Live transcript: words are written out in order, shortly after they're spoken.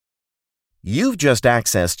You've just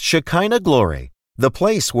accessed Shekinah Glory, the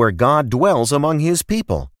place where God dwells among His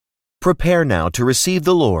people. Prepare now to receive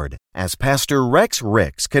the Lord as Pastor Rex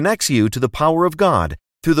Ricks connects you to the power of God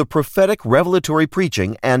through the prophetic revelatory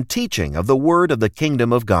preaching and teaching of the Word of the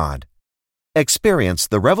Kingdom of God. Experience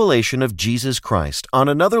the revelation of Jesus Christ on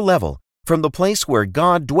another level from the place where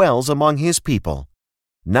God dwells among His people.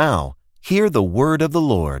 Now, hear the Word of the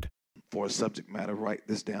Lord. For a subject matter, write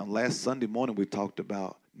this down. Last Sunday morning we talked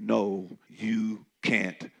about no, you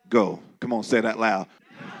can't go. Come on, say that loud.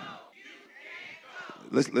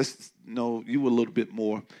 Let's know you were a little bit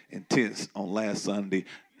more intense on last Sunday.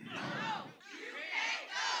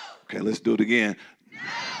 Okay, let's do it again.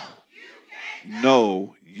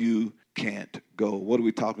 No, you can't go. What are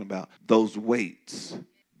we talking about? Those weights,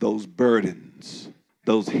 those burdens,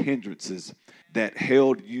 those hindrances that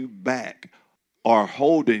held you back or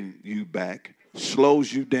holding you back,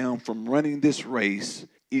 slows you down from running this race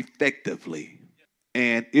effectively.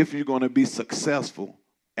 And if you're going to be successful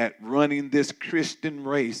at running this Christian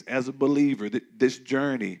race as a believer, this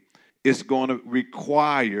journey is going to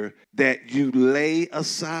require that you lay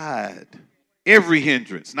aside every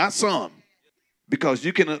hindrance, not some. Because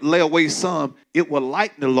you can lay away some, it will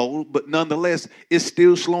lighten the load, but nonetheless, it's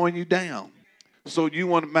still slowing you down. So you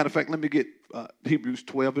want, matter of fact, let me get Hebrews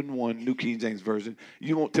 12:1, New King James Version.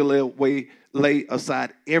 You want to lay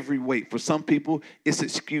aside every weight. For some people, it's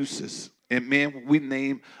excuses. And man, we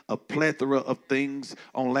named a plethora of things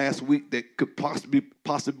on last week that could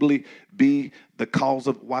possibly be the cause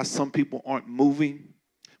of why some people aren't moving.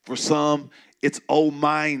 For some, it's old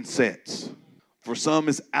mindsets. For some,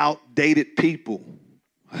 it's outdated people.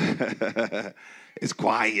 It's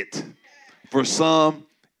quiet. For some,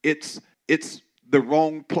 it's the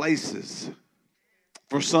wrong places.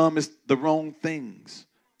 For some, it's the wrong things.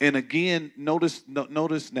 And again, notice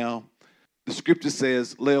now, the scripture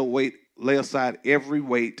says, lay aside every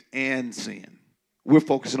weight and sin. We're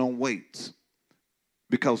focusing on weights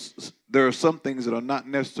because there are some things that are not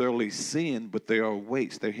necessarily sin, but they are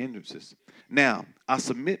weights, they're hindrances. Now, I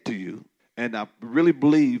submit to you, and I really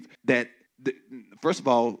believe that, first of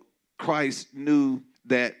all, Christ knew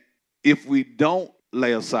that if we don't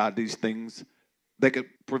lay aside these things, they could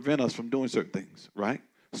prevent us from doing certain things, right?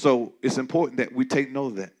 So it's important that we take note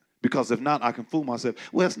of that, because if not, I can fool myself.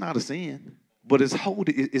 Well, it's not a sin, but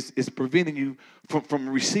it's preventing you from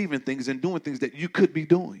receiving things and doing things that you could be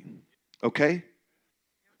doing, okay?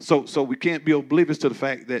 So we can't be oblivious to the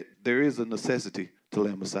fact that there is a necessity to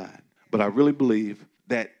lay them aside. But I really believe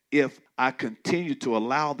that if I continue to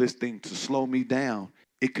allow this thing to slow me down,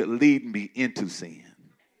 it could lead me into sin.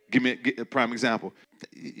 Give me a prime example.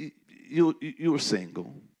 You're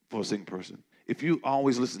single, for a single person. If you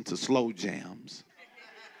always listen to slow jams,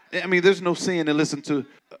 I mean, there's no sin in listening to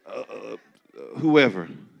whoever,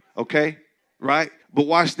 okay? Right? But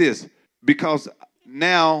watch this. Because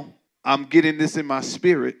now I'm getting this in my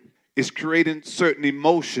spirit. It's creating certain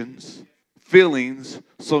emotions, feelings.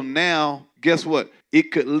 So now, guess what?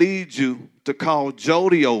 It could lead you to call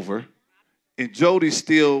Jody over, and Jody's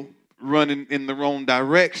still running in the wrong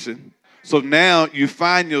direction. So now you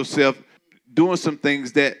find yourself doing some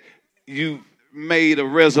things that you made a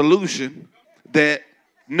resolution that,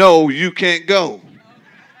 no, you can't go.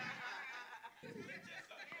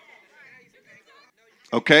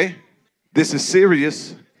 Okay? This is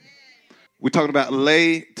serious. We're talking about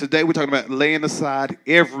today we're talking about laying aside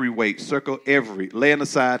every weight. Circle every. Laying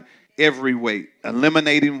aside every weight.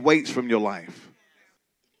 Eliminating weights from your life.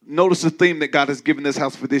 Notice the theme that God has given this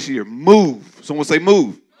house for this year. Move. Someone say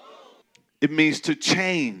move. It means to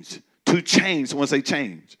change. To change. Someone say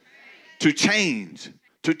change. To change.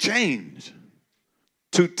 To change.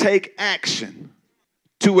 To take action.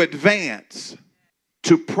 To advance.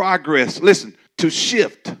 To progress. Listen, to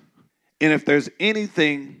shift. And if there's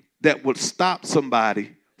anything that would stop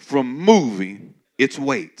somebody from moving, it's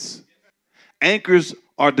weights. Anchors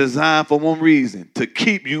are designed for one reason, to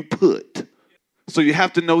keep you put. So you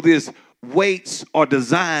have to know this. Weights are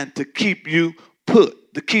designed to keep you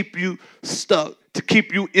put, to keep you stuck, to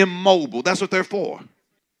keep you immobile. That's what they're for.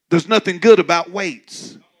 There's nothing good about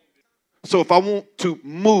weights. So if I want to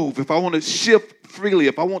move, if I want to shift freely,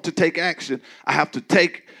 if I want to take action, I have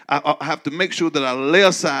to make sure that I lay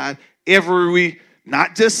aside every,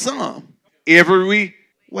 not just some, every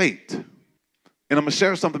weight. And I'm going to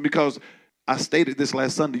share something because I stated this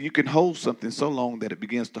last Sunday. You can hold something so long that it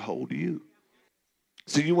begins to hold you.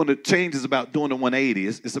 So you want to change is about doing a 180.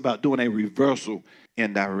 It's about doing a reversal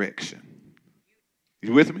in direction.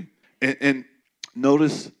 You with me? And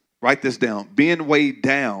notice, write this down. Being weighed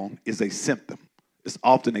down is a symptom. It's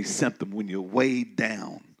often a symptom when you're weighed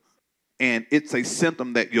down. And it's a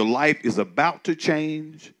symptom that your life is about to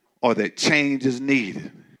change or that change is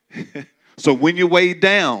needed. So when you're weighed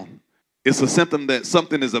down, it's a symptom that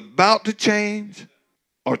something is about to change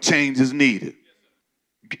or change is needed.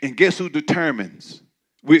 And guess who determines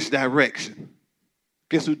which direction?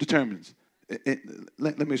 Guess who determines?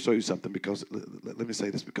 Let me show you something, because let me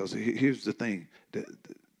say this, because here's the thing.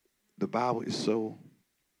 The Bible is so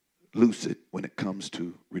lucid when it comes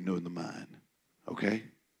to renewing the mind. Okay?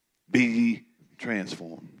 Be ye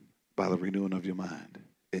transformed by the renewing of your mind.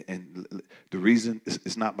 And the reason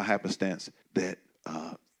it's not by happenstance that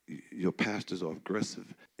your pastors are aggressive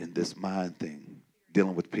in this mind thing,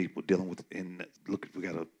 dealing with people, look, we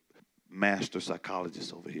got a master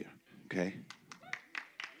psychologist over here, okay?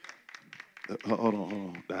 Hold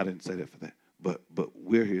on. I didn't say that for that. But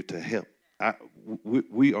we're here to help.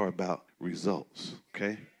 We are about results,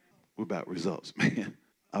 okay? We're about results, man.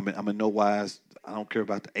 I'm in no wise. I don't care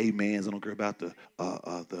about the amens. I don't care about the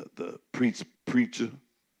preacher.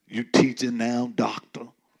 You teaching now, doctor.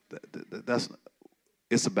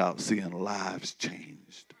 It's about seeing lives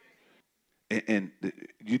changed. And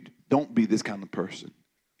you don't be this kind of person.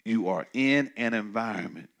 You are in an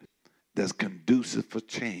environment that's conducive for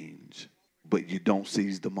change, but you don't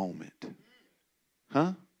seize the moment.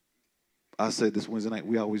 Huh? I said this Wednesday night,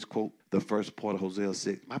 we always quote the first part of Hosea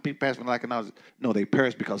 6. My people perish for lack of knowledge. No, they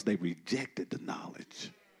perish because they rejected the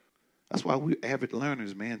knowledge. That's why we're avid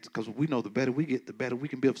learners, man, because we know the better we get, the better we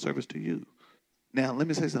can be of service to you. Now, let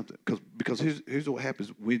me say something, because here's what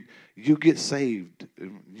happens. When you get saved,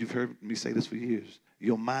 you've heard me say this for years,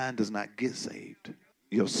 your mind does not get saved.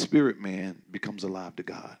 Your spirit man becomes alive to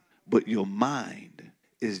God. But your mind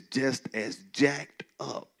is just as jacked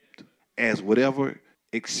up as whatever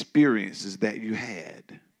experiences that you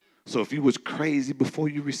had. So if you was crazy before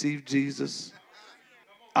you received Jesus,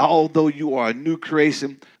 although you are a new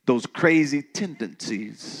creation, those crazy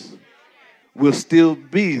tendencies will still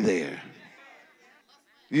be there.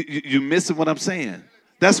 You missing what I'm saying?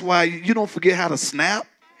 That's why you don't forget how to snap.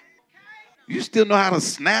 You still know how to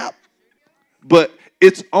snap. But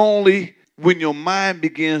it's only when your mind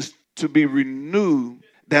begins to be renewed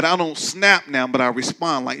that I don't snap now, but I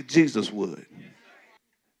respond like Jesus would.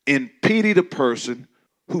 And pity the person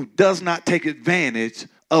who does not take advantage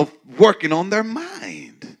of working on their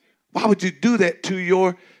mind. Why would you do that to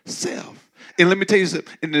yourself? And let me tell you something.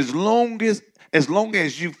 And as long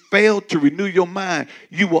as you fail to renew your mind,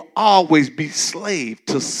 you will always be slave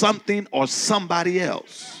to something or somebody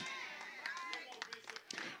else.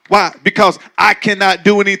 Why? Because I cannot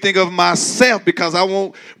do anything of myself because I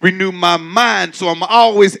won't renew my mind. So I'm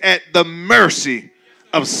always at the mercy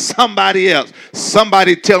of somebody else.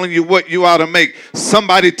 Somebody telling you what you ought to make.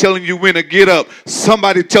 Somebody telling you when to get up.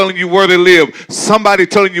 Somebody telling you where to live. Somebody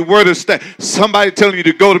telling you where to stay. Somebody telling you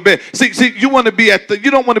to go to bed. See, you don't want to be at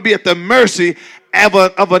the mercy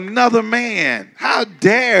of another man. How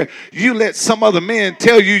dare you let some other man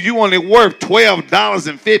tell you only worth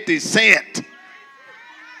 $12.50.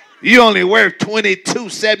 You only worth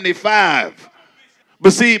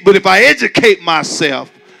 $22.75. But if I educate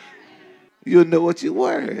myself, you'll know what you're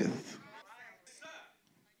worth.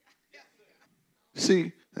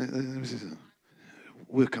 See, let me see something.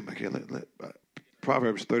 We'll come back here.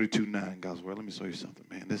 Proverbs 32:9, God's word. Let me show you something,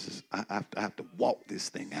 man. I have to walk this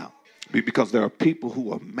thing out. Because there are people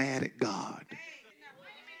who are mad at God.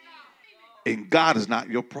 And God is not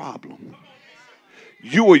your problem.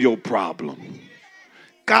 You are your problem.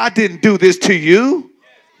 God didn't do this to you.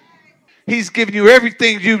 He's giving you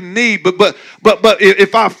everything you need. But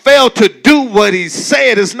if I fail to do what he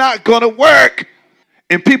said, it's not going to work.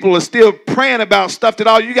 And people are still praying about stuff that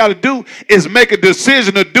all you got to do is make a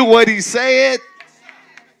decision to do what he said.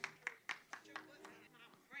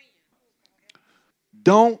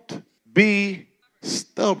 Don't be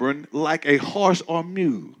stubborn like a horse or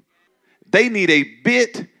mule. They need a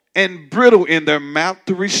bit and bridle in their mouth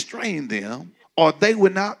to restrain them, or they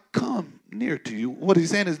will not come near to you. What he's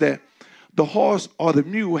saying is that the horse or the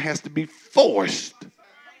mule has to be forced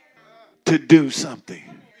to do something.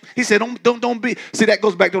 He said, don't be. See, that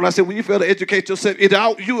goes back to what I said. When you fail to educate yourself,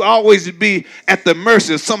 you always be at the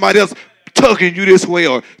mercy of somebody else tugging you this way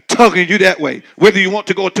or tugging you that way, whether you want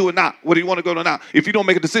to go to or not, whether you want to go or not. If you don't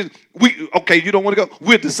make a decision, you don't want to go,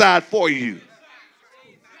 we'll decide for you.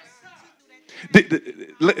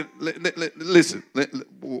 Listen,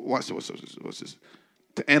 watch this.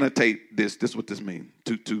 To annotate this is what this means.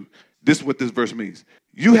 This is what this verse means.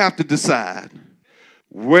 You have to decide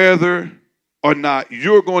whether or not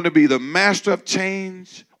you're going to be the master of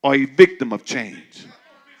change or a victim of change.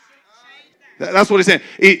 That's what he's saying.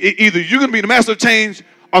 Either you're going to be the master of change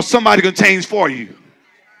or somebody's going to change for you.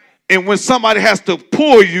 And when somebody has to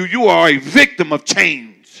pull you, you are a victim of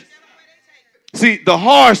change. See, the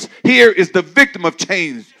horse here is the victim of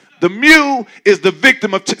change. The mule is the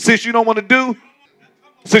victim of since you don't want to do,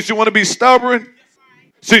 since you want to be stubborn,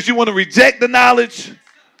 since you want to reject the knowledge,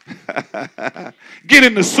 get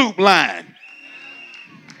in the soup line.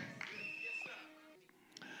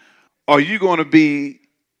 Are you going to be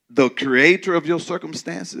the creator of your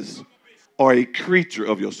circumstances or a creature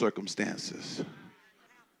of your circumstances?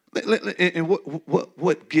 And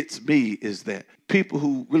what gets me is that people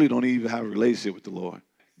who really don't even have a relationship with the Lord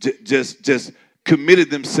just committed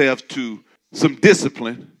themselves to some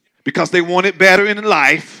discipline because they want it better in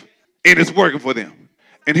life and it's working for them.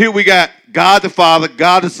 And here we got God the Father,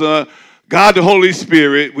 God the Son, God the Holy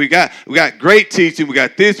Spirit. We got great teaching. We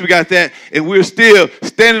got this, we got that, and we're still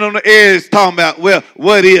standing on the edge talking about, well,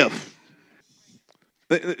 what if?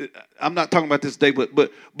 I'm not talking about this today,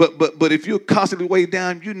 but if you're constantly weighed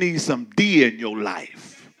down, you need some D in your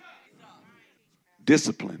life.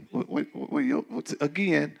 Discipline.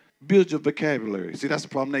 Again, build your vocabulary. See, that's the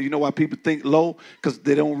problem now. You know why people think low? Because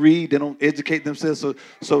they don't read, they don't educate themselves,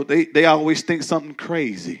 so they always think something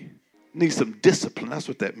crazy. Need some discipline. That's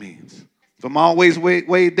what that means. If I'm always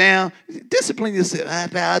weighed down, discipline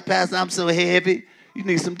yourself. Pastor, I'm so heavy. You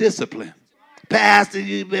need some discipline. Pastor, if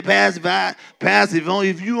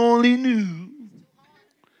you only knew.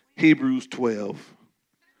 Hebrews 12.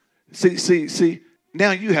 See,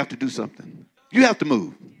 now you have to do something. You have to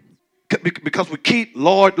move. Because we keep,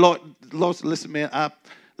 Lord, listen, man, I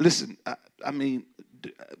mean,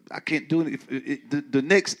 I can't do it. The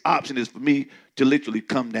next option is for me to literally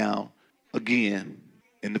come down again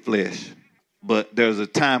in the flesh. But there's a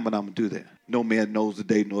time when I'm going to do that. No man knows the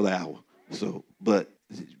day nor the hour. So, but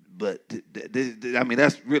I mean,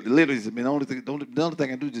 that's really literally. I mean, the only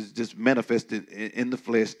thing I do is just manifest it in the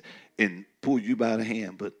flesh and pull you by the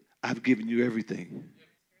hand. But I've given you everything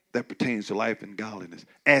that pertains to life and godliness.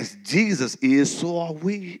 As Jesus is, so are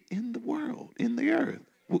we in the world, in the earth.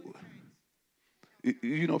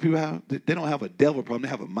 You know, people they don't have a devil problem; they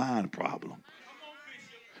have a mind problem.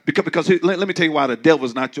 Because let me tell you why the devil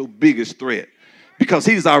is not your biggest threat. Because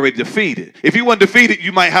he's already defeated. If he wasn't defeated,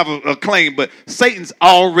 you might have a claim, but Satan's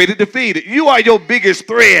already defeated. You are your biggest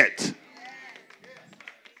threat.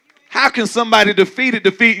 How can somebody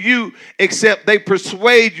defeat you except they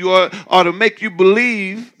persuade you or to make you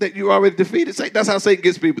believe that you're already defeated? That's how Satan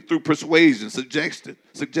gets people, through persuasion, suggestion.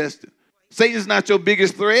 Satan's not your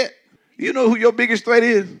biggest threat. You know who your biggest threat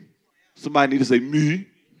is? Somebody need to say, me.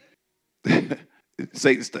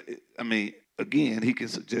 Again, he can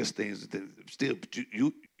suggest things that still, but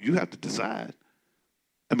you have to decide.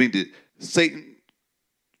 I mean, did Satan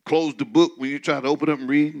close the book when you try to open up and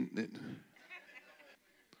read?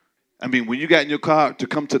 I mean, when you got in your car to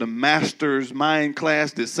come to the master's mind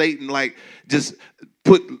class, did Satan just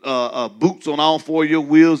put boots on all four of your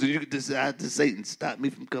wheels and you could decide to Satan stop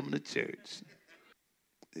me from coming to church?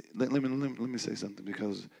 Let me say something,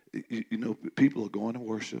 because you know, people are going to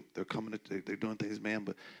worship, they're coming to, they're doing things, man,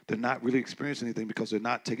 but they're not really experiencing anything because they're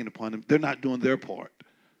not taking it upon them. They're not doing their part.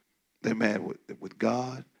 They're mad with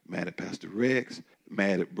God, mad at Pastor Rex,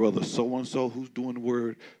 mad at brother so and so who's doing the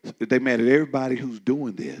word. They're mad at everybody who's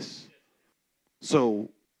doing this.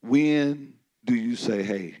 So when do you say,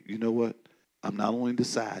 hey, you know what? I'm not only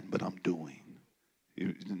deciding, but I'm doing.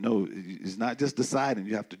 You know, it's not just deciding,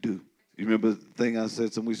 you have to do. You remember the thing I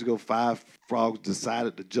said some weeks ago? 5 frogs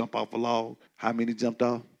decided to jump off a log. How many jumped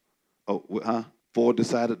off? 4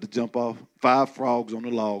 decided to jump off. 5 frogs on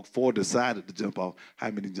the log. 4 decided to jump off.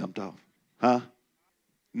 How many jumped off?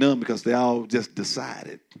 None, because they all just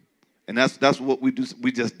decided. And that's what we do.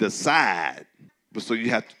 We just decide. But so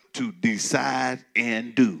you have to decide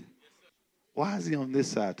and do. Why is he on this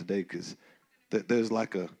side today? Because there's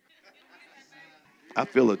I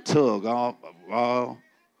feel a tug all.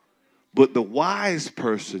 But the wise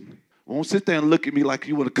person won't sit there and look at me like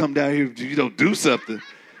you want to come down here, do something.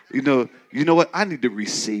 You know what? I need to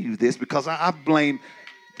receive this, because I blame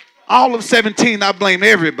all of 17. I blame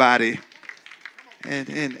everybody.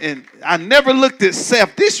 And I never looked at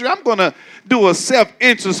self. This year, I'm going to do a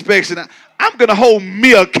self-introspection. I'm going to hold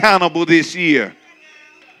me accountable this year.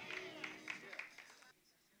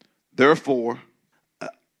 Therefore,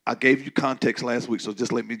 I gave you context last week, so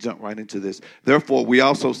just let me jump right into this. Therefore, we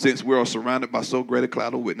also, since we are surrounded by so great a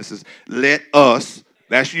cloud of witnesses, let us,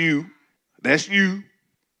 that's you,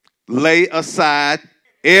 lay aside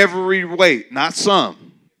every weight, not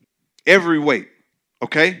some, every weight,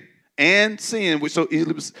 okay? And sin, which so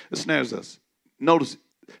easily snares us. Notice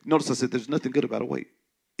I said there's nothing good about a weight.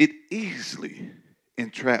 It easily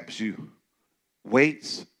entraps you.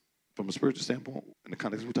 Weights from a spiritual standpoint, in the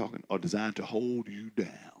context we're talking, are designed to hold you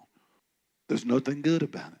down. There's nothing good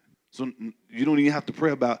about it. So you don't even have to pray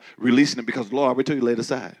about releasing it because the Lord already told you to lay it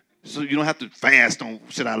aside. So you don't have to fast on,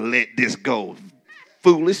 should I let this go?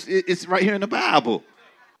 Foolish. It's right here in the Bible.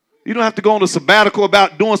 You don't have to go on a sabbatical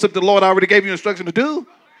about doing something the Lord already gave you instruction to do.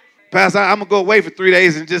 Pastor, I'm going to go away for 3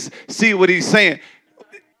 days and just see what he's saying.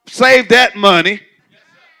 Save that money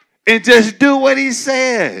and just do what he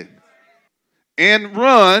said. And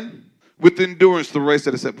run with endurance the race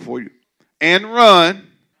that is set before you. And run.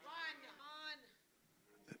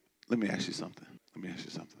 Let me ask you something.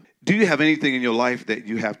 Do you have anything in your life that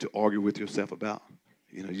you have to argue with yourself about?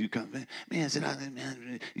 You know, you come, you're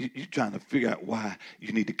trying to figure out why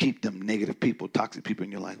you need to keep them negative people, toxic people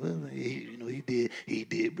in your life. Well, he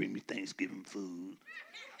did bring me Thanksgiving food.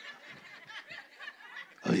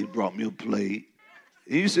 Oh, he brought me a plate.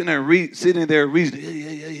 And you sitting there reasoning,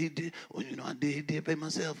 yeah, he did. Well, he did pay my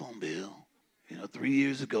cell phone bill. 3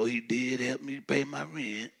 years ago, he did help me pay my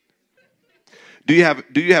rent. Do you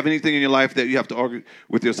have anything in your life that you have to argue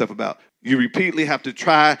with yourself about? You repeatedly have to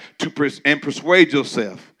try to persuade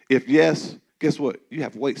yourself. If yes, guess what? You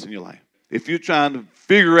have weights in your life. If you're trying to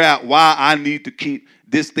figure out why I need to keep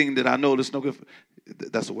this thing that I know that's no good for,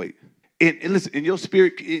 that's a weight. And listen, in your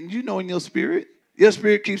spirit, and in your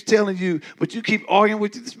spirit keeps telling you, but you keep arguing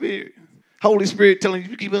with the Spirit. Holy Spirit telling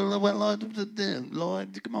you keep,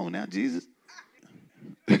 Lord, come on now, Jesus.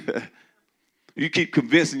 You keep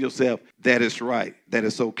convincing yourself that it's right, that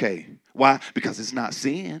it's okay. Why? Because it's not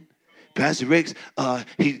sin. Pastor Rex,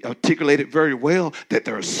 he articulated very well that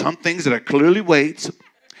there are some things that are clearly weights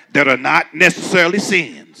that are not necessarily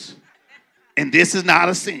sins. And this is not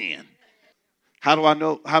a sin. How do I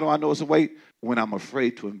know it's a weight? When I'm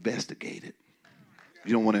afraid to investigate it.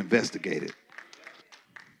 You don't want to investigate it.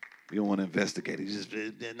 You don't want to investigate it. You just,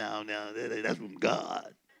 no, that's from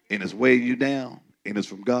God. And it's weighing you down, and it's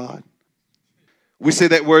from God. We say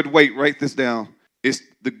that word weight, write this down. It's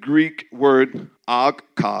the Greek word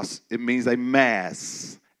agkos. It means a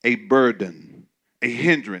mass, a burden, a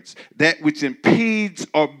hindrance. That which impedes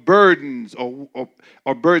or burdens or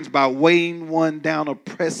burdens by weighing one down or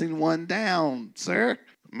pressing one down, sir.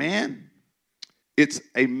 Man, it's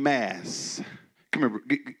a mass. Come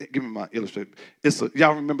here, give me my illustration.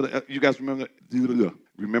 Y'all remember you guys remember that?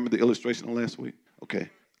 Remember the illustration of last week? Okay.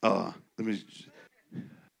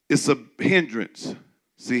 It's a hindrance.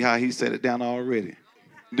 See how he set it down already?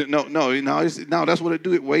 No, that's what it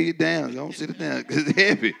do. It weigh you down. Don't sit it down because it's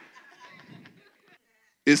heavy.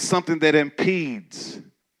 It's something that impedes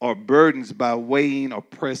or burdens by weighing or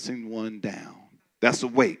pressing one down. That's a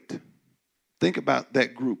weight. Think about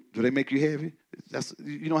that group. Do they make you heavy?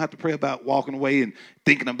 You don't have to pray about walking away and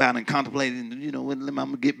thinking about and contemplating, when I'm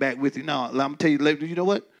going to get back with you. No, I'm going to tell you later, you know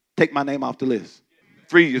what? Take my name off the list.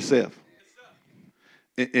 Free yourself.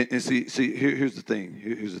 And see, here's the thing.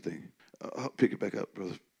 Here's the thing. I'll pick it back up,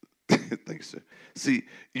 brother. Thanks, sir. See,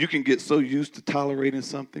 you can get so used to tolerating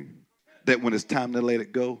something that when it's time to let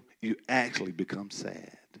it go, you actually become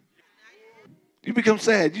sad. You become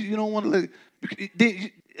sad. You don't want to let it.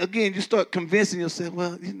 Then again, you start convincing yourself,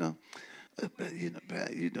 well, the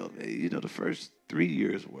first 3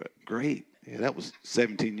 years were great. Yeah, that was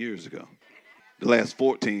 17 years ago. The last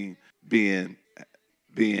 14 being,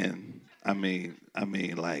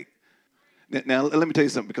 like. Now, let me tell you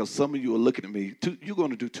something, because some of you are looking at me. You're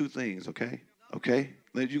going to do two things, okay? Okay?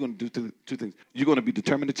 You're going to do two things. You're going to be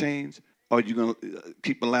determined to change, or you're going to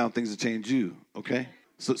keep allowing things to change you, okay?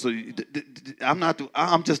 So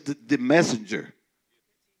I'm just the messenger.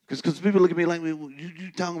 Because people look at me like,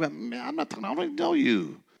 you talking about, man, I'm not talking, I don't know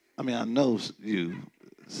you. I mean, I know you,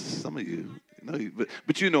 some of you, know you,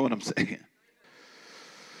 but you know what I'm saying.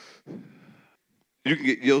 You can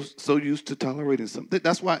get so used to tolerating something.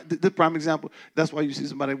 That's why the prime example. That's why you see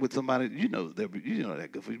somebody with somebody that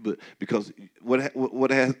good for you, but because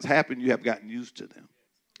what has happened, you have gotten used to them,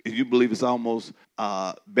 and you believe it's almost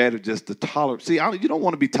better just to tolerate. See, you don't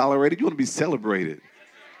want to be tolerated. You want to be celebrated.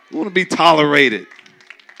 You want to be tolerated.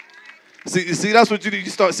 See, that's what you do.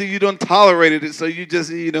 You start seeing you don't tolerate it, so you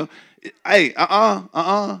just hey,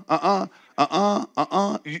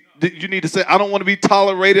 You need to say, I don't want to be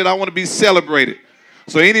tolerated. I want to be celebrated.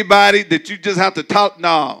 So anybody that you just have to talk,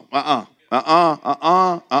 no,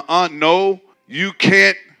 no, you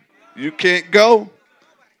can't go.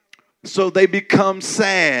 So they become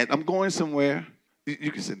sad. I'm going somewhere.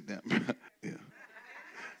 You can sit down. Yeah.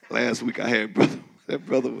 Last week I had a brother. That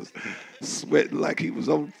brother was sweating like he was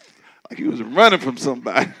running from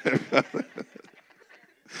somebody.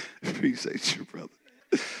 Appreciate you, brother.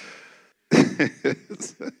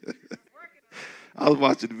 I was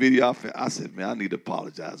watching the video. I said, man, I need to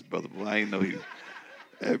apologize, brother. But I ain't know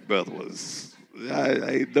that brother was, I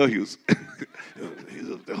ain't know he was,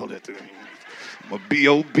 hold that thing. I'm going to be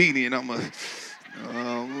obedient. I'm going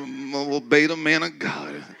to obey the man of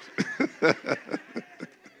God.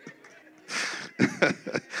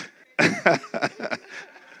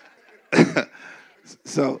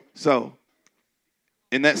 So,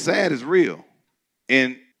 and that sad is real.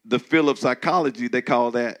 In the field of psychology, they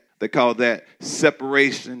call that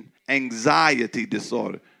separation anxiety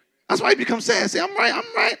disorder. That's why you become sad. Say, I'm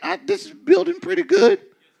right. This is building pretty good.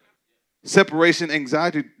 Separation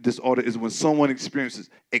anxiety disorder is when someone experiences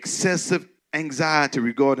excessive anxiety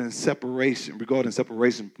regarding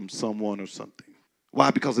separation from someone or something.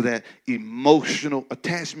 Why? Because of that emotional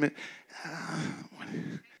attachment.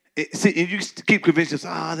 And you keep convincing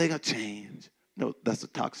yourself, they're going to change. No, that's a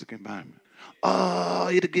toxic environment.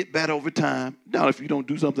 It'll get better over time. No, if you don't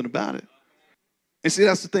do something about it. And see,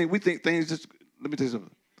 that's the thing. We think things just, let me tell you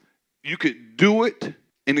something. You could do it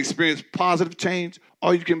and experience positive change,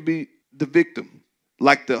 or you can be the victim,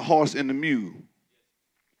 like the horse and the mule.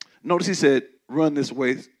 Notice he said, run this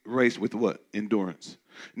race with what? Endurance.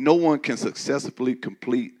 No one can successfully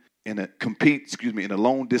compete in a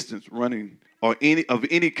long distance running or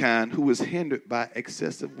any kind who is hindered by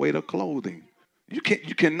excessive weight of clothing. You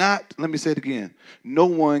cannot, let me say it again. No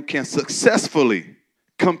one can successfully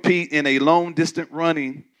compete in a long distance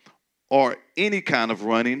running or any kind of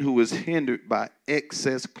running who is hindered by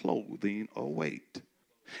excess clothing or weight.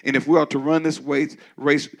 And if we are to run this race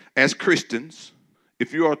as Christians,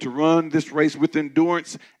 if you are to run this race with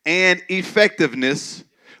endurance and effectiveness,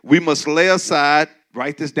 we must lay aside,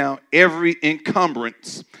 write this down, every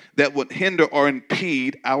encumbrance that would hinder or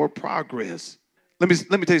impede our progress. Let me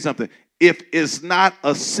tell you something. If it's not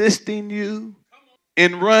assisting you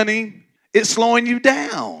in running, it's slowing you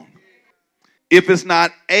down. If it's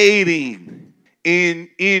not aiding in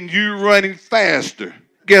you running faster,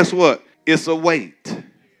 guess what? It's a weight.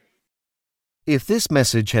 If this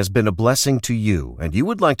message has been a blessing to you and you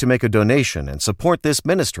would like to make a donation and support this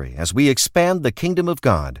ministry as we expand the kingdom of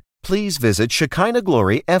God, please visit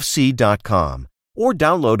ShekinahGloryFC.com or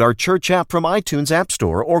download our church app from iTunes App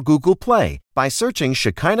Store or Google Play by searching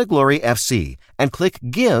Shekinah Glory FC and click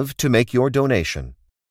Give to make your donation.